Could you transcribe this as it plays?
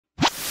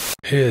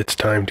It's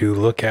time to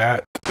look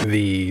at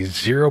the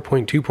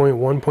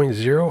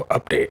 0.2.1.0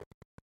 update.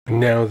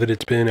 Now that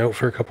it's been out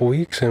for a couple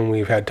weeks and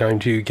we've had time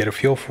to get a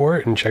feel for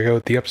it and check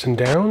out the ups and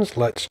downs,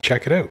 let's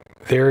check it out.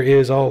 There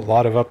is a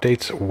lot of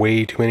updates,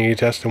 way too many to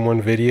test in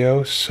one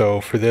video,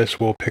 so for this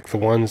we'll pick the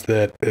ones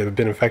that have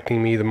been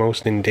affecting me the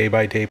most in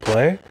day-by-day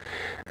play.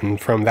 And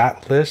from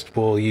that list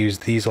we'll use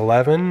these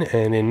 11,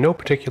 and in no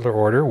particular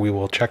order we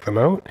will check them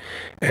out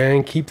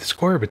and keep the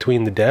score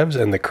between the devs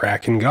and the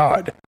Kraken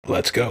God.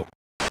 Let's go.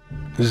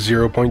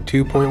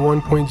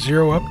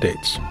 0.2.1.0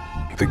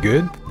 updates. The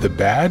good, the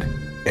bad,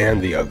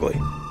 and the ugly.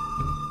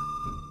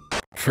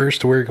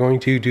 First, we're going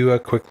to do a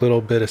quick little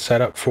bit of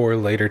setup for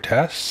later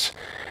tests,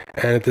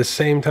 and at the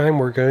same time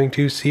we're going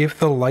to see if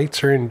the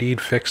lights are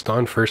indeed fixed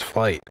on first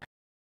flight.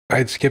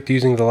 I'd skipped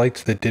using the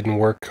lights that didn't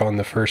work on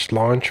the first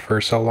launch for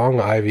so long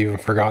I've even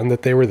forgotten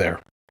that they were there.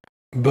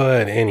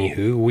 But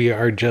anywho, we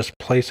are just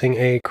placing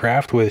a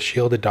craft with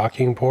shielded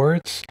docking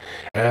ports,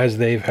 as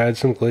they've had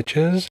some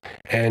glitches,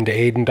 and to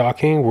aid in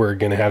docking we're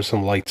going to have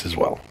some lights as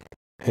well.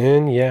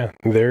 And yeah,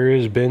 there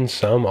has been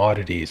some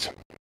oddities.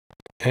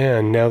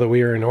 And now that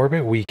we are in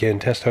orbit, we can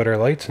test out our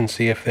lights and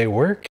see if they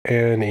work,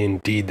 and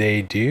indeed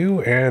they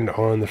do, and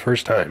on the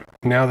first time.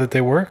 Now that they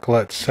work,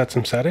 let's set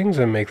some settings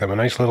and make them a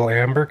nice little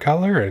amber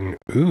color, and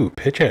ooh,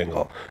 pitch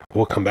angle.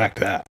 We'll come back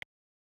to that.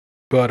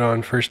 But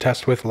on first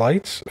test with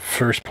lights,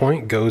 first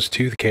point goes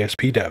to the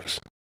KSP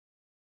devs.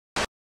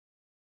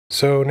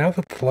 So now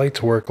that the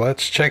lights work,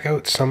 let's check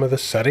out some of the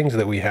settings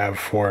that we have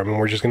for them. And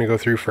we're just going to go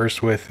through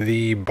first with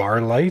the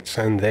bar lights,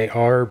 and they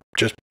are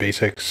just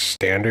basic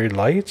standard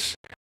lights.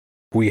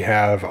 We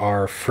have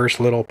our first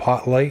little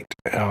pot light,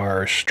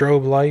 our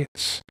strobe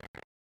lights.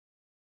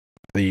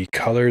 The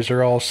colors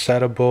are all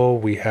settable.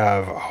 We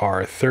have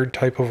our third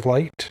type of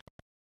light.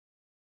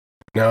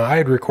 Now, I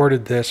had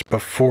recorded this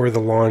before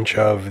the launch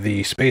of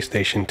the space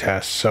station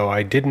test, so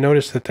I did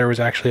notice that there was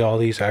actually all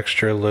these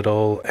extra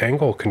little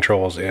angle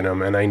controls in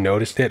them, and I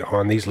noticed it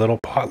on these little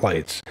pot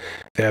lights.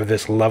 They have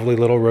this lovely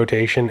little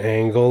rotation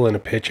angle and a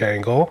pitch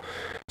angle,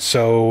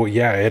 so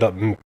yeah,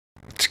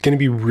 it's going to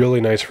be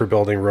really nice for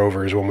building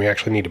rovers when we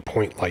actually need to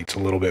point lights a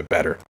little bit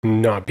better,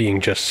 not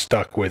being just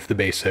stuck with the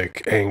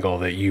basic angle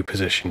that you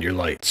positioned your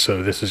lights.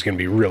 So this is going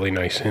to be really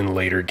nice in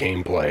later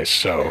gameplay.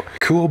 So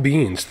cool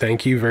beans.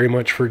 Thank you very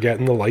much for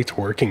getting the lights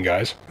working,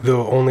 guys. The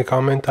only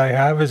comment I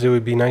have is it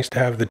would be nice to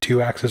have the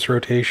 2-axis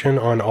rotation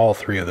on all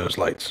 3 of those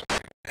lights.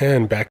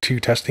 And back to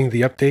testing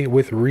the update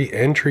with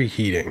re-entry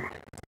heating.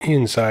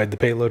 Inside the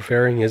payload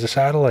fairing is a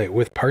satellite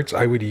with parts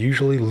I would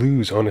usually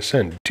lose on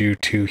ascent due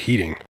to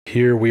heating.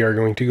 Here we are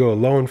going to go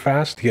low and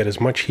fast to get as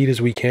much heat as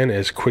we can,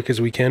 as quick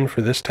as we can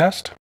for this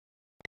test.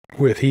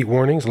 With heat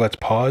warnings, let's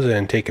pause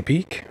and take a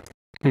peek.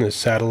 The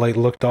satellite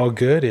looked all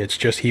good. It's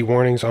just heat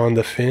warnings on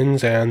the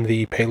fins and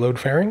the payload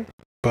fairing,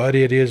 but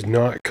it is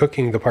not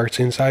cooking the parts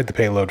inside the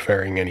payload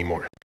fairing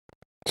anymore.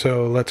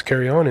 So let's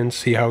carry on and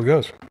see how it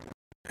goes.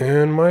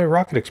 And my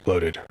rocket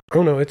exploded.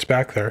 Oh no, it's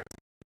back there.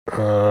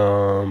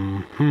 I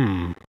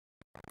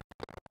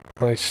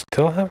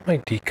still have my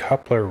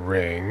decoupler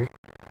ring.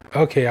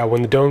 Okay, yeah,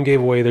 when the dome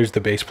gave away, there's the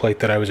base plate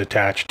that I was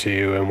attached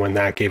to, and when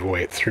that gave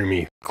away, it threw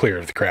me clear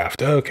of the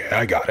craft. Okay,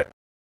 I got it.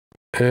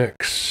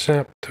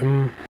 Except,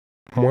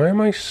 why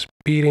am I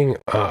speeding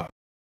up?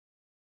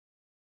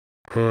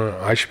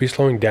 I should be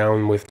slowing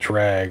down with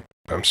drag.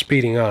 I'm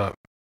speeding up.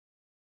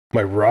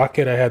 My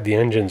rocket, I had the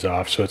engines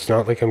off, so it's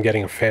not like I'm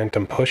getting a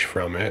phantom push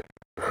from it.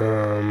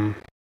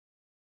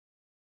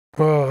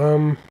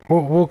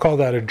 We'll call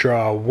that a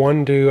draw.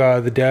 1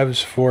 to the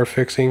devs for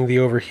fixing the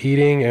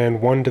overheating,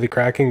 and 1 to the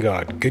Kraken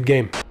God. Good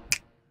game.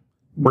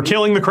 We're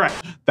killing the crack.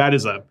 That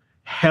is a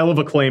hell of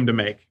a claim to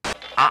make.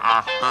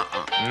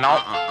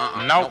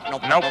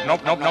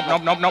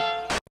 Nope.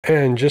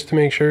 And just to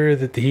make sure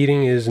that the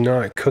heating is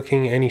not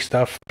cooking any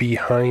stuff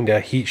behind a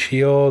heat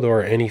shield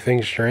or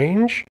anything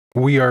strange,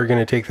 we are going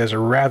to take this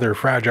rather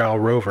fragile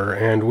rover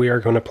and we are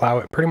going to plow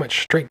it pretty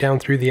much straight down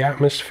through the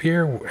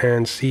atmosphere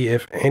and see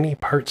if any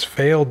parts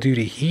fail due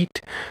to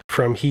heat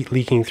from heat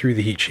leaking through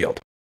the heat shield.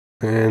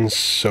 And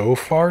so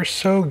far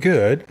so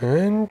good,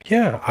 and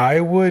yeah,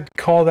 I would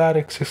call that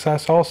a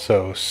success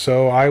also,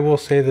 so I will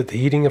say that the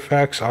heating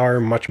effects are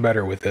much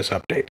better with this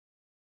update.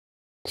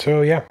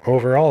 So yeah,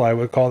 overall I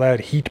would call that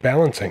heat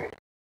balancing.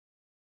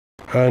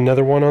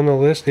 Another one on the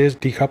list is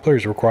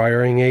decouplers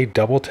requiring a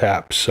double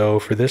tap, so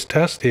for this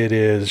test it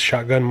is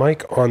shotgun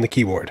mic on the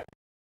keyboard.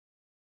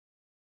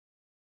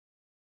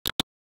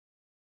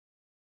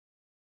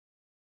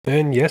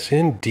 And yes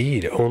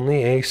indeed,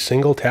 only a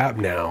single tap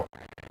now.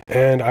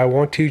 And I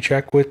want to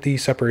check with the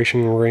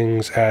separation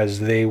rings,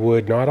 as they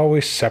would not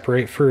always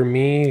separate for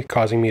me,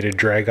 causing me to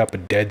drag up a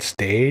dead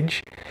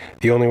stage.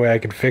 The only way I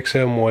could fix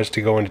them was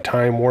to go into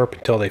time warp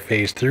until they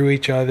phase through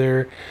each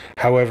other.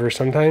 However,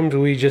 sometimes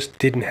we just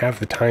didn't have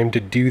the time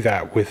to do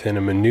that within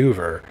a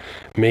maneuver,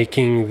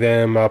 making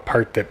them a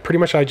part that pretty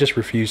much I just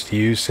refused to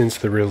use since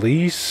the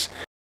release,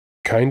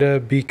 kinda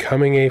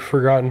becoming a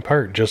forgotten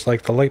part, just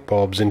like the light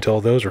bulbs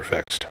until those were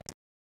fixed.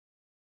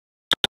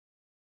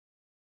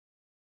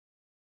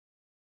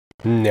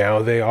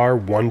 Now they are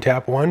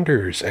one-tap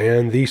wonders,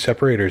 and the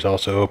separators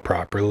also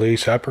properly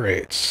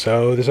separate.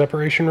 So the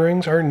separation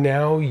rings are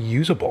now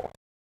usable.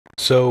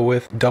 So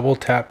with double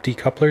tap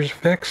decouplers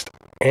fixed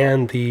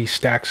and the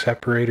stack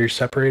separators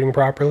separating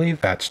properly,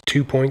 that's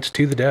 2 points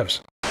to the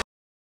devs.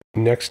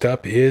 Next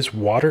up is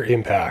water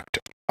impact.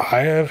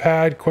 I have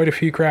had quite a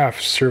few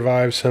crafts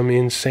survive some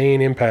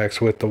insane impacts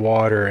with the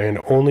water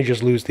and only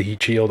just lose the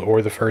heat shield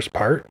or the first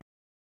part.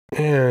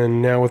 And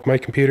now with my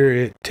computer,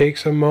 it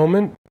takes a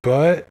moment,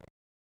 but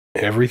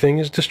everything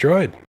is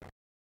destroyed.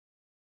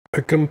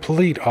 A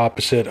complete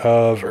opposite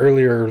of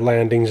earlier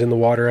landings in the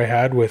water I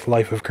had with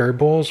Life of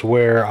Kerbals,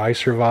 where I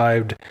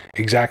survived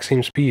exact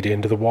same speed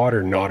into the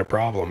water, not a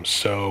problem.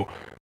 So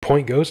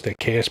point goes to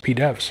KSP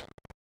devs.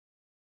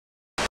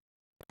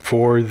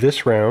 For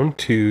this round,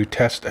 to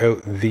test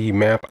out the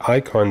map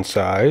icon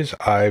size,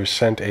 I've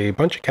sent a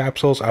bunch of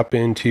capsules up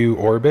into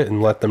orbit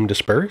and let them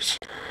disperse.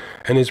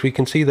 And as we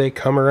can see, they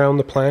come around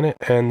the planet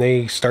and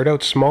they start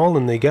out small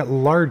and they get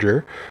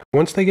larger.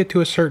 Once they get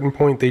to a certain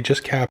point, they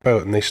just cap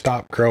out and they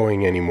stop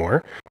growing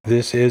anymore.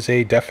 This is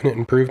a definite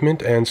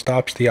improvement and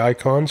stops the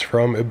icons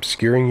from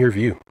obscuring your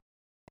view.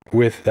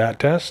 With that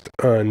test,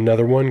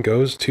 another one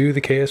goes to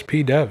the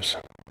KSP devs.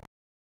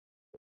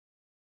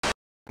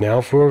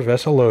 Now for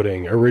vessel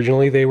loading.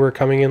 Originally they were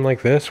coming in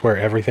like this, where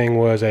everything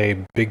was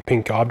a big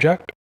pink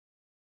object.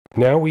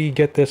 Now we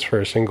get this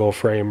for a single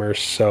framer,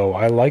 so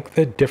I like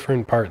the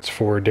different parts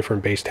for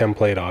different base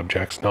template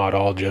objects, not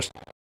all just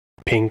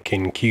pink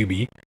and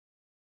cubey.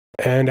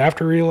 And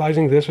after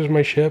realizing this was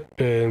my ship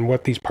and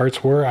what these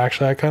parts were,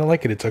 actually I kind of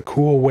like it. It's a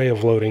cool way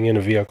of loading in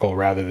a vehicle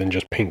rather than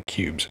just pink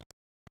cubes.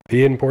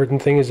 The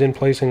important thing is in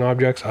placing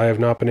objects, I have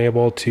not been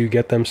able to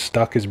get them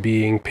stuck as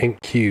being pink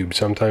cubes.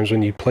 Sometimes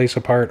when you place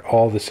a part,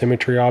 all the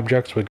symmetry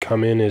objects would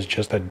come in as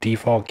just a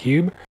default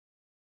cube.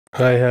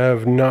 I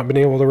have not been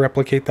able to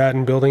replicate that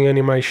in building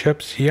any of my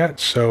ships yet,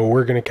 so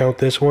we're going to count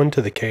this one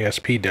to the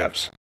KSP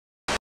devs.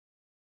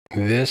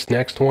 This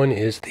next one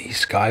is the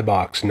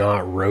skybox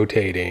not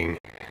rotating.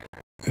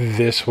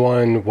 This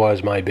one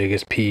was my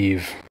biggest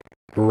peeve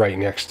right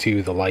next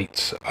to the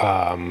lights.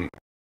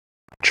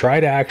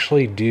 Try to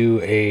actually do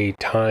a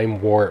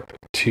time warp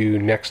to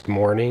next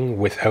morning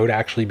without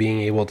actually being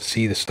able to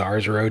see the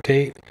stars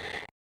rotate.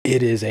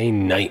 It is a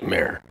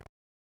nightmare.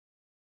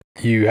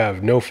 You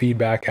have no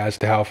feedback as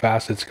to how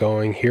fast it's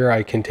going. Here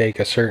I can take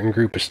a certain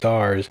group of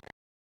stars,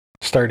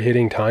 start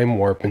hitting time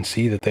warp and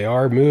see that they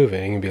are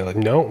moving and be like,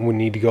 no, we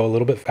need to go a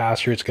little bit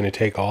faster. It's going to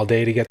take all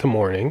day to get to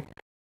morning.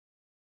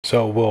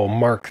 So we'll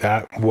mark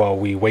that while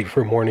we wait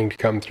for morning to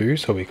come through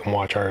so we can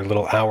watch our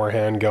little hour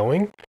hand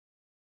going.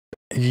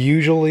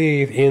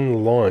 Usually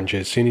in launch,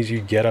 as soon as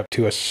you get up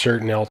to a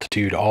certain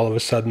altitude, all of a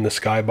sudden the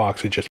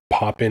skybox would just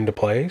pop into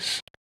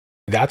place.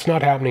 That's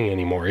not happening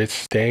anymore. It's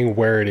staying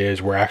where it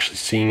is. We're actually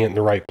seeing it in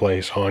the right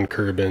place on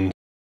Kerbin.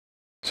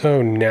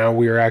 So now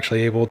we are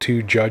actually able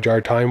to judge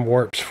our time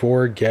warps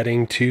for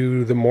getting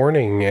to the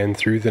morning and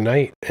through the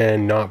night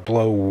and not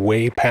blow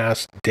way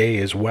past day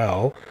as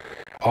well.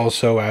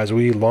 Also, as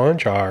we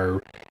launch,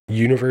 our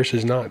universe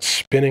is not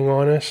spinning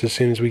on us as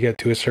soon as we get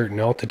to a certain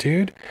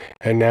altitude.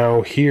 And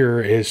now here,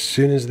 as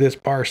soon as this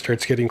bar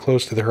starts getting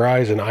close to the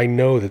horizon, I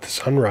know that the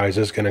sunrise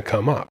is going to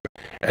come up.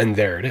 And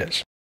there it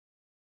is.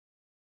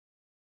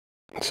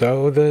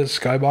 So the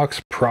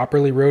skybox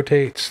properly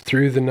rotates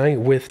through the night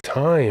with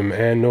time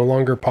and no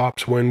longer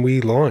pops when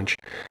we launch.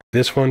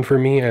 This one for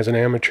me as an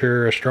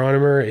amateur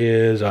astronomer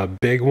is a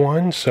big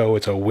one, so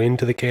it's a win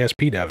to the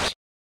KSP devs.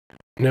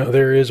 Now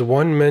there is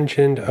one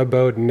mentioned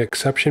about an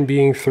exception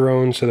being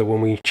thrown so that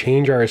when we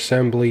change our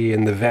assembly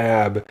in the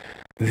VAB,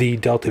 the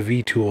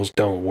DeltaV tools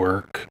don't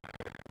work.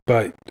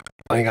 But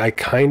I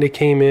kind of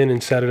came in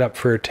and set it up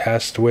for a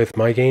test with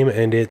my game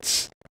and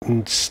it's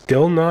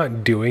still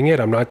not doing it.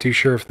 I'm not too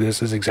sure if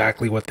this is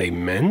exactly what they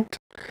meant,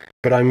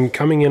 but I'm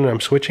coming in and I'm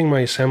switching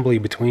my assembly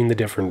between the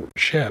different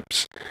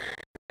ships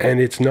and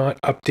it's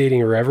not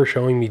updating or ever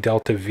showing me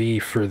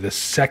DeltaV for the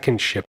second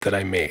ship that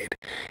I made.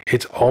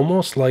 It's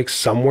almost like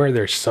somewhere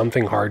there's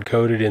something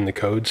hard-coded in the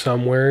code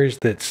somewheres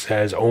that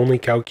says only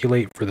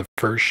calculate for the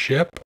first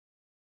ship.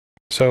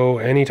 So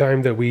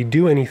anytime that we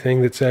do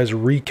anything that says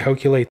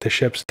recalculate the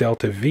ship's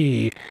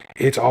DeltaV,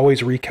 it's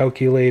always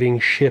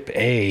recalculating ship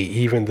A,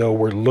 even though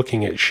we're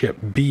looking at ship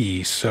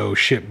B. So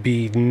ship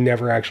B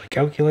never actually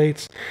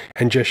calculates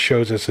and just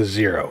shows us a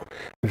 0.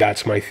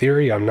 That's my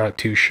theory. I'm not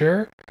too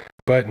sure.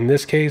 But in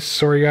this case,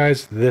 sorry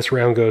guys, this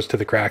round goes to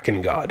the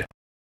Kraken God.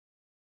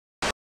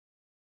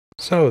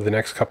 So the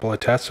next couple of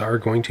tests are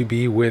going to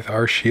be with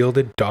our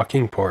shielded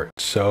docking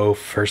ports. So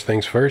first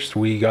things first,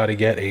 we got to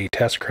get a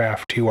test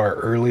craft to our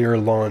earlier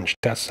launched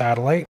test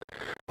satellite.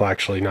 Well,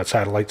 actually not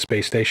satellite,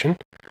 space station.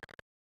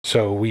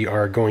 So we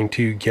are going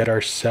to get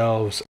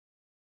ourselves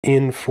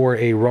in for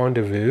a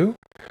rendezvous.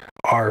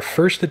 Our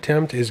first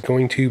attempt is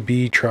going to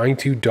be trying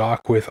to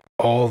dock with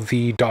all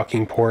the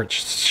docking ports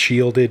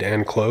shielded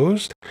and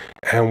closed,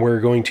 and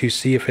we're going to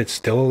see if it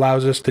still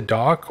allows us to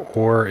dock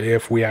or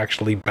if we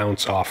actually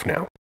bounce off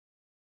now.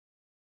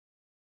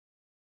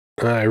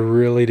 I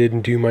really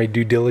didn't do my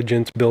due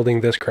diligence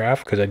building this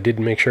craft because I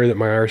didn't make sure that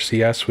my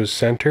RCS was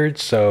centered,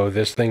 so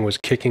this thing was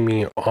kicking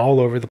me all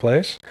over the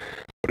place.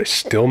 But I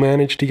still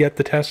managed to get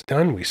the test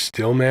done. We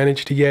still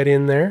managed to get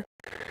in there.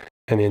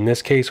 And in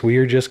this case, we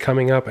are just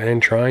coming up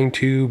and trying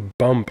to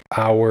bump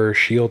our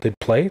shielded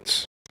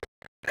plates.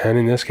 And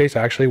in this case,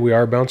 actually, we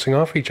are bouncing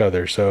off each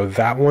other. So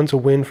that one's a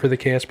win for the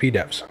KSP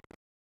devs.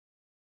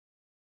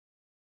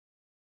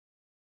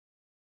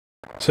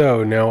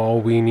 So now all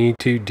we need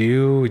to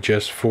do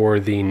just for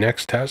the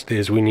next test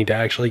is we need to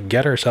actually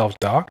get ourselves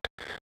docked,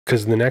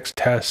 because the next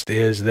test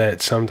is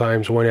that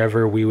sometimes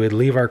whenever we would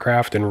leave our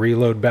craft and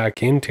reload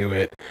back into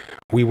it,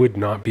 we would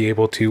not be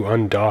able to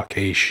undock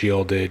a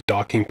shielded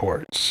docking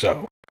port.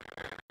 So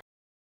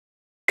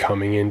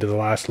coming into the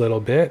last little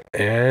bit,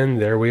 and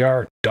there we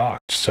are,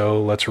 docked.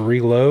 So let's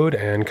reload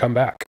and come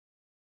back.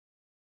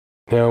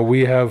 Now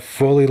we have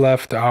fully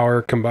left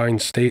our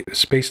combined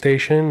space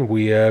station.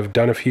 We have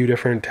done a few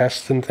different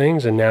tests and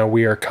things, and now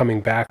we are coming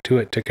back to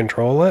it to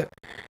control it.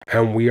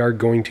 And we are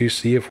going to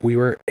see if we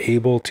were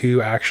able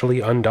to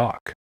actually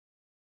undock.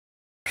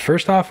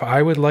 First off,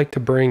 I would like to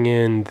bring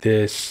in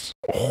this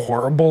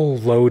horrible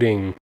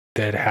loading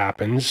that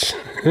happens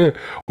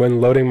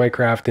when loading my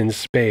craft in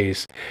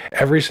space.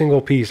 Every single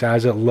piece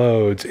as it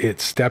loads,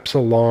 it steps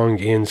along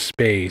in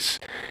space,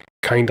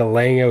 kind of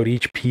laying out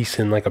each piece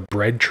in like a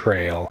bread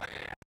trail,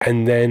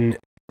 and then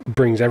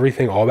brings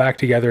everything all back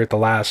together at the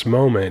last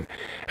moment.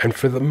 And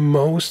for the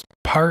most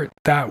part,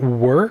 that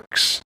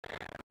works.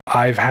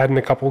 I've had in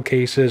a couple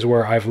cases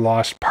where I've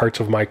lost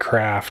parts of my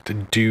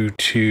craft due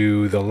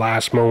to the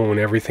last moment when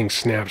everything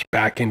snaps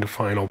back into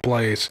final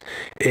place.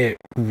 It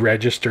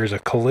registers a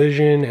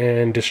collision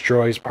and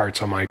destroys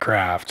parts of my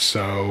craft.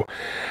 So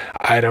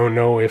I don't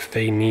know if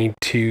they need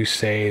to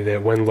say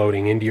that when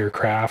loading into your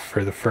craft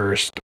for the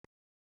first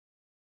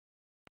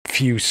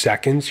few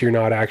seconds, you're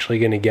not actually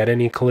going to get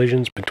any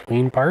collisions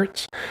between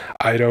parts.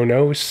 I don't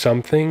know,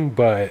 something,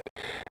 but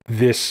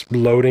this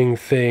loading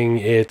thing,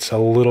 it's a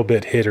little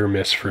bit hit or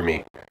miss for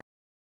me.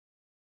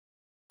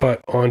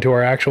 But on to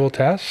our actual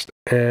test,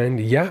 and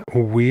yeah,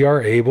 we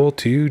are able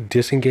to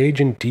disengage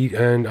and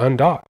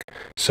undock.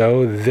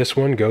 So this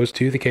one goes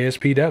to the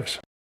KSP devs.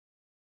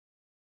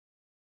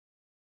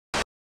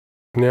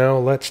 Now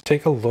let's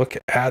take a look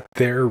at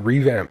their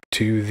revamp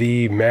to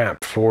the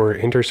map for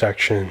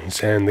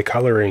intersections and the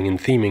coloring and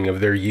theming of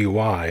their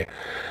UI.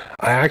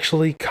 I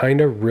actually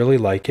kind of really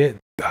like it.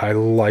 I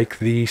like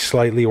the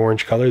slightly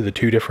orange color, the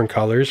two different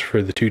colors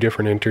for the two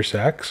different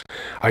intersects.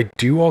 I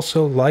do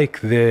also like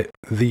that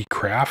the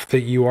craft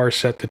that you are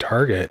set to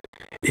target,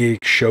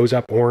 it shows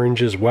up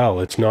orange as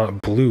well. It's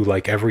not blue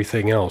like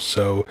everything else.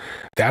 So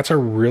that's a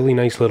really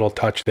nice little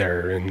touch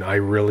there, and I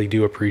really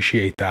do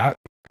appreciate that.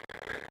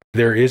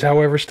 There is,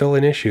 however, still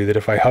an issue that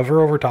if I hover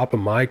over top of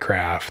my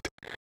craft,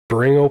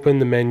 bring open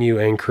the menu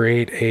and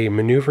create a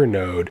maneuver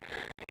node,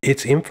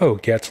 its info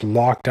gets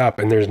locked up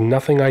and there's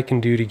nothing I can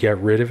do to get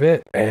rid of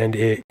it, and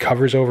it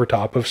covers over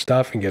top of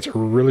stuff and gets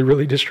really,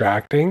 really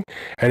distracting,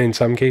 and in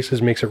some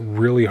cases makes it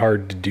really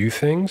hard to do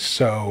things.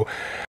 So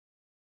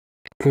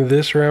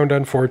this round,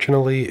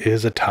 unfortunately,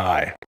 is a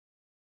tie.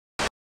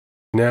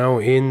 Now,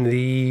 in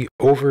the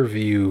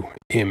overview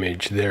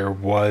image, there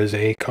was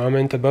a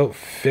comment about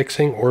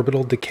fixing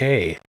Orbital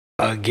Decay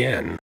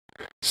again.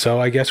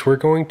 So I guess we're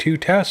going to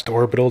test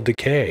Orbital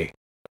Decay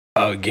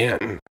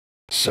again.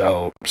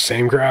 So,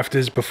 same craft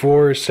as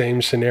before,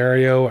 same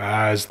scenario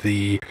as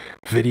the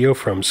video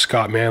from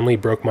Scott Manley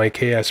Broke My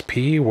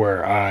KSP,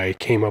 where I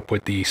came up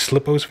with the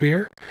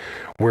Sliposphere.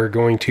 We're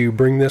going to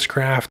bring this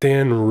craft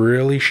in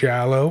really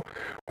shallow.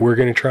 We're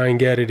going to try and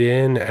get it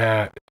in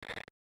at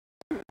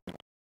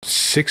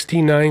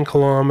 69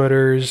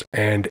 kilometers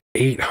and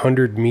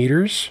 800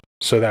 meters.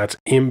 So that's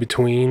in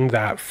between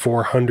that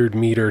 400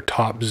 meter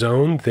top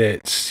zone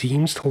that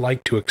seems to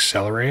like to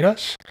accelerate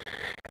us.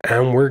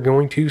 And we're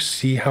going to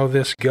see how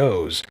this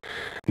goes.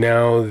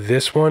 Now,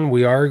 this one,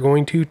 we are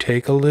going to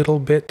take a little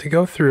bit to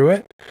go through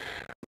it,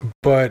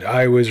 but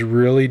I was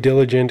really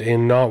diligent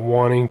in not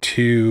wanting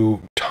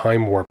to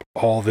time warp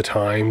all the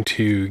time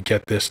to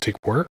get this to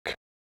work.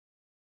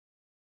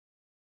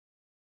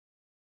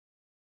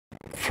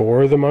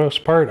 For the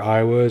most part,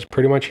 I was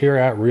pretty much here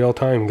at real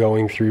time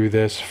going through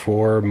this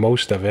for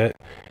most of it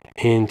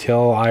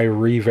until I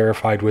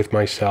re-verified with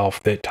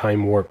myself that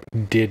time warp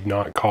did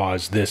not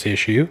cause this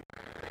issue.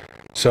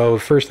 So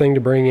first thing to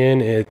bring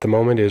in at the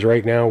moment is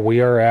right now we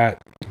are at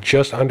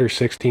just under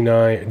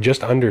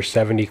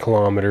 70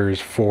 kilometers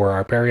for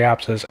our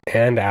periapsis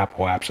and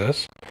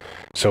apoapsis.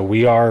 So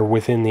we are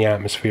within the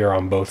atmosphere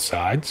on both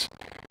sides.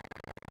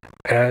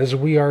 As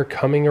we are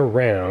coming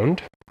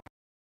around,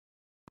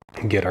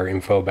 get our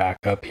info back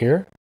up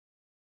here.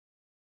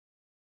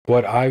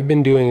 What I've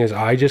been doing is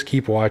I just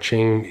keep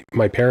watching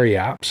my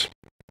periaps,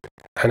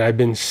 and I've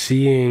been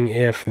seeing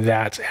if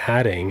that's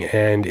adding,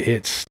 and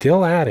it's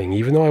still adding,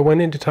 even though I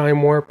went into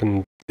time warp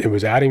and it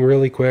was adding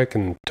really quick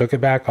and took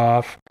it back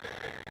off.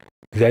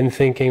 Then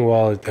thinking,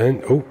 well,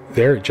 then, oh,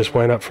 there it just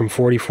went up from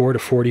 44 to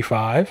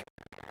 45.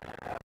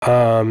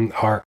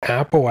 Our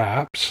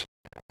apoaps,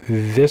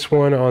 This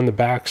one on the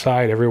back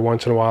side, every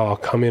once in a while I'll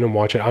come in and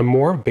watch it. I'm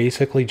more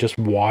basically just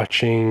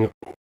watching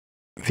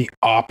the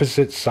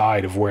opposite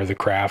side of where the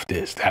craft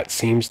is. That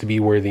seems to be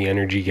where the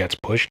energy gets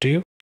pushed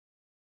to.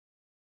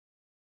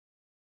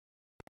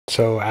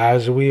 So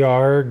as we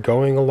are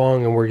going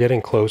along and we're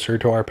getting closer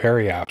to our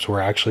periapse,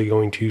 we're actually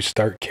going to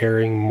start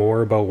caring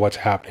more about what's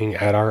happening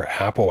at our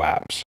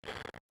apoapse.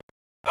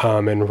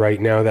 And right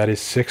now that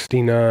is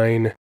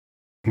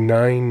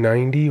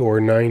 69,990 or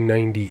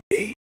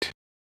 998.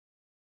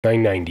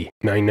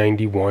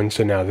 991.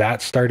 So now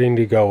that's starting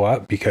to go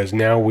up because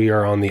now we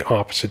are on the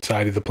opposite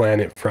side of the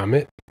planet from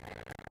it.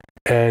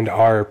 And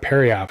our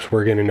periapse,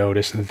 we're going to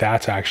notice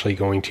that's actually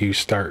going to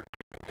start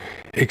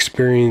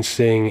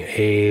experiencing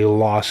a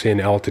loss in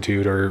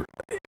altitude or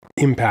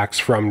impacts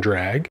from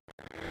drag.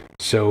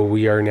 So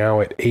we are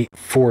now at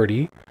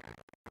 840,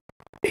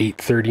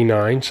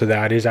 839. So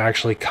that is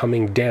actually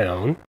coming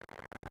down.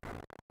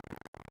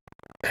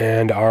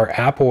 And our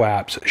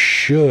apoapse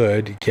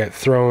should get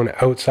thrown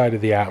outside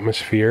of the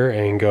atmosphere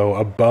and go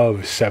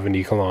above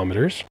 70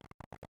 kilometers.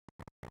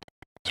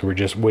 So we're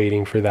just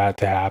waiting for that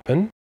to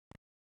happen.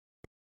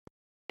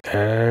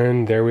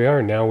 And there we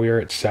are. Now we are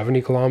at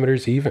 70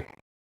 kilometers even.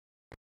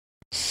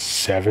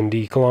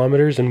 70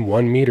 kilometers and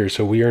 1 meter.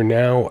 So we are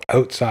now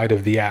outside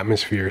of the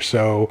atmosphere.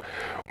 So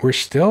we're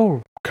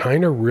still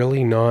kind of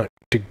really not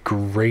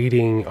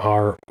degrading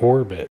our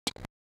orbit.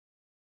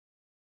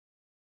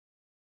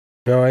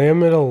 Now, I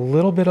am at a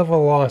little bit of a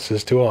loss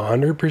as to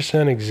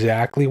 100%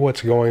 exactly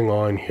what's going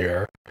on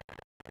here.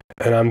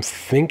 And I'm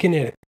thinking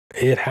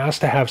it has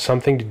to have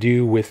something to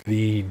do with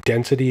the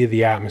density of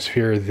the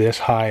atmosphere this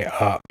high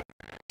up.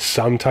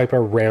 Some type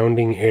of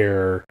rounding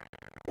error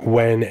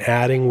when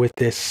adding with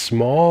this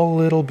small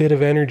little bit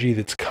of energy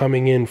that's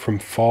coming in from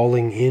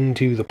falling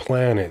into the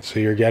planet.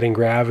 So you're getting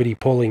gravity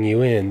pulling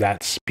you in,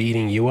 that's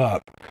speeding you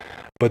up.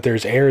 But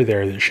there's air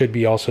there that should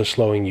be also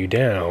slowing you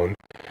down.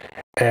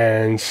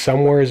 And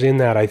somewheres in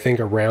that, I think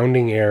a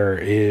rounding error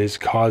is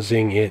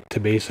causing it to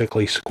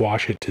basically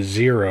squash it to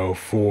zero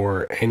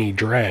for any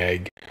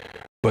drag,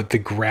 but the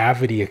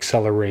gravity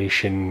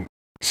acceleration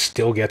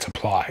still gets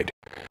applied.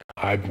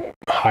 I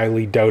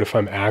highly doubt if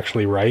I'm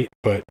actually right,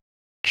 but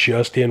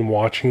just in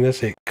watching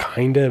this, it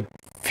kind of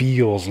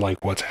feels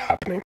like what's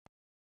happening.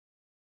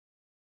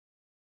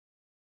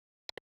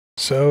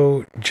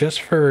 So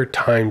just for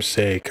time's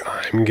sake,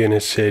 I'm going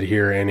to sit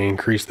here and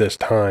increase this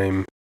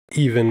time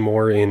even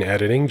more in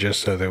editing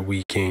just so that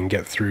we can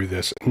get through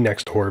this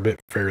next orbit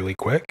fairly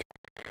quick.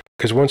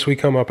 Because once we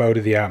come up out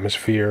of the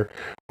atmosphere,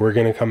 we're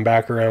going to come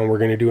back around, we're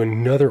going to do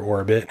another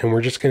orbit, and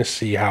we're just going to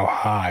see how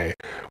high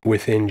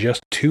within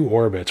just 2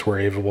 orbits we're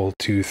able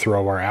to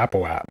throw our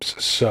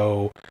apoapse.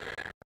 So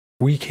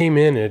we came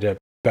in at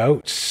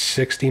about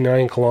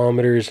 69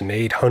 kilometers and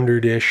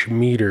 800-ish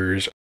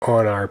meters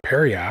on our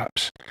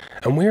periapse,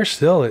 and we're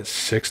still at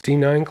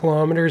 69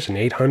 kilometers and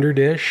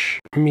 800-ish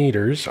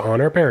meters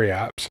on our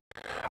periapse.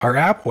 Our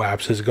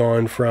apoapse has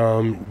gone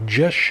from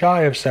just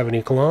shy of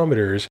 70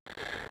 kilometers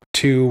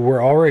to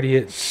we're already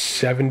at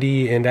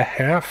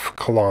 70.5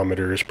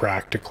 kilometers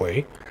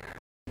practically.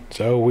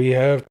 So we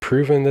have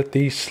proven that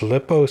the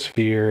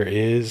sliposphere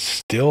is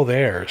still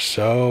there.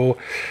 So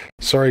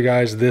sorry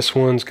guys, this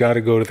one's got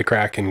to go to the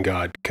Kraken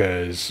god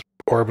because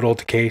orbital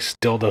decay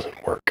still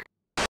doesn't work.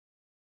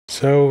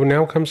 So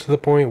now comes to the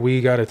point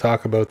we got to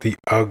talk about the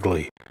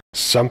ugly.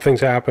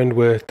 Something's happened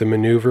with the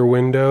maneuver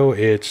window.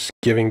 It's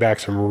giving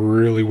back some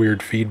really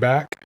weird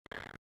feedback.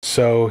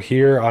 So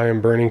here I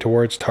am burning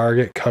towards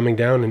target, coming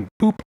down, and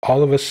boop,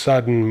 all of a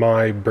sudden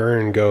my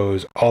burn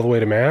goes all the way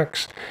to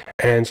max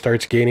and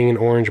starts gaining an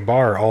orange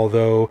bar,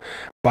 although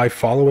by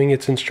following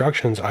its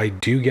instructions I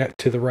do get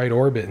to the right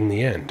orbit in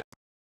the end.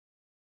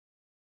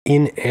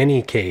 In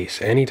any case,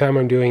 anytime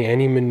I'm doing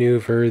any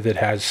maneuver that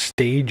has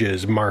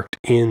stages marked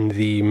in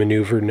the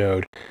maneuver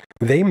node,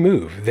 they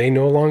move. They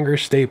no longer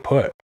stay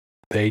put.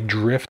 They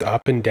drift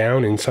up and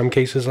down. In some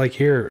cases like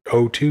here,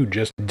 O2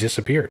 just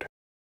disappeared.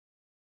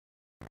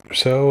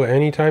 So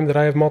anytime that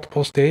I have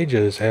multiple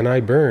stages and I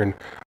burn,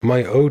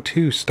 my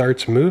O2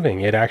 starts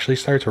moving. It actually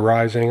starts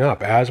rising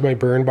up. As my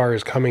burn bar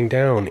is coming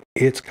down,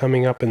 it's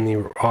coming up in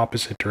the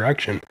opposite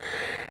direction.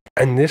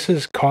 And this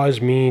has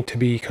caused me to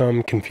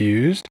become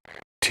confused,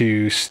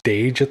 to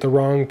stage at the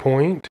wrong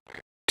point,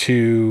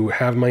 to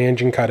have my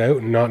engine cut out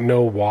and not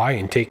know why,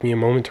 and take me a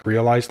moment to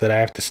realize that I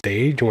have to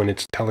stage when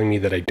it's telling me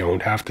that I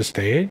don't have to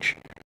stage.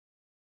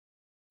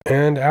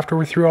 And after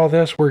we're through all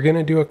this, we're going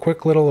to do a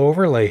quick little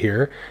overlay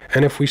here.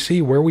 And if we see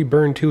where we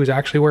burned to is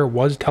actually where it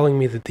was telling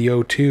me that the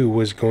O2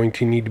 was going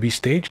to need to be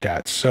staged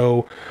at.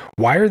 So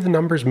why are the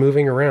numbers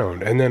moving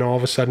around? And then all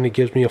of a sudden it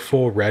gives me a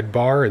full red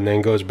bar and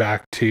then goes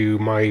back to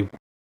my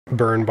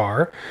burn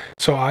bar.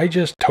 So I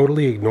just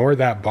totally ignore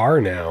that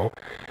bar now.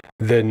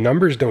 The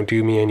numbers don't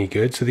do me any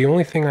good. So the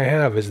only thing I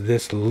have is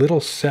this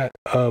little set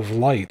of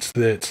lights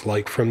that's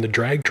like from the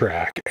drag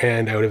track,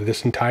 and out of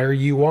this entire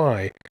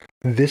UI,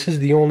 this is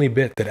the only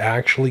bit that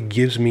actually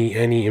gives me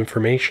any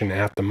information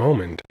at the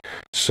moment.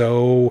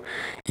 So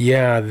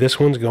yeah,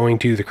 this one's going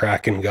to the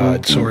Kraken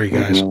god. Sorry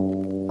guys.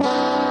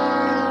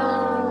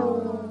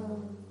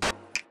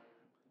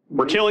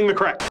 We're killing the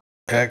crash.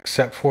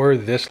 Except for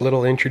this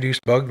little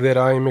introduced bug that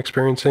I'm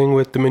experiencing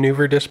with the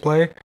maneuver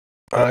display,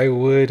 I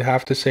would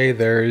have to say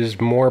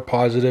there's more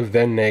positive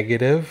than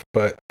negative,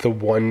 but the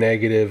one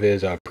negative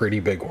is a pretty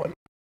big one.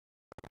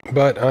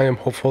 But I am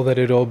hopeful that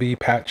it'll be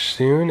patched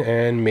soon,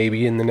 and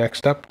maybe in the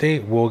next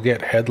update we'll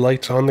get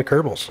headlights on the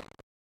Kerbals.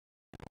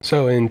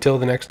 So until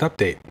the next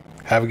update,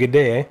 have a good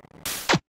day, eh?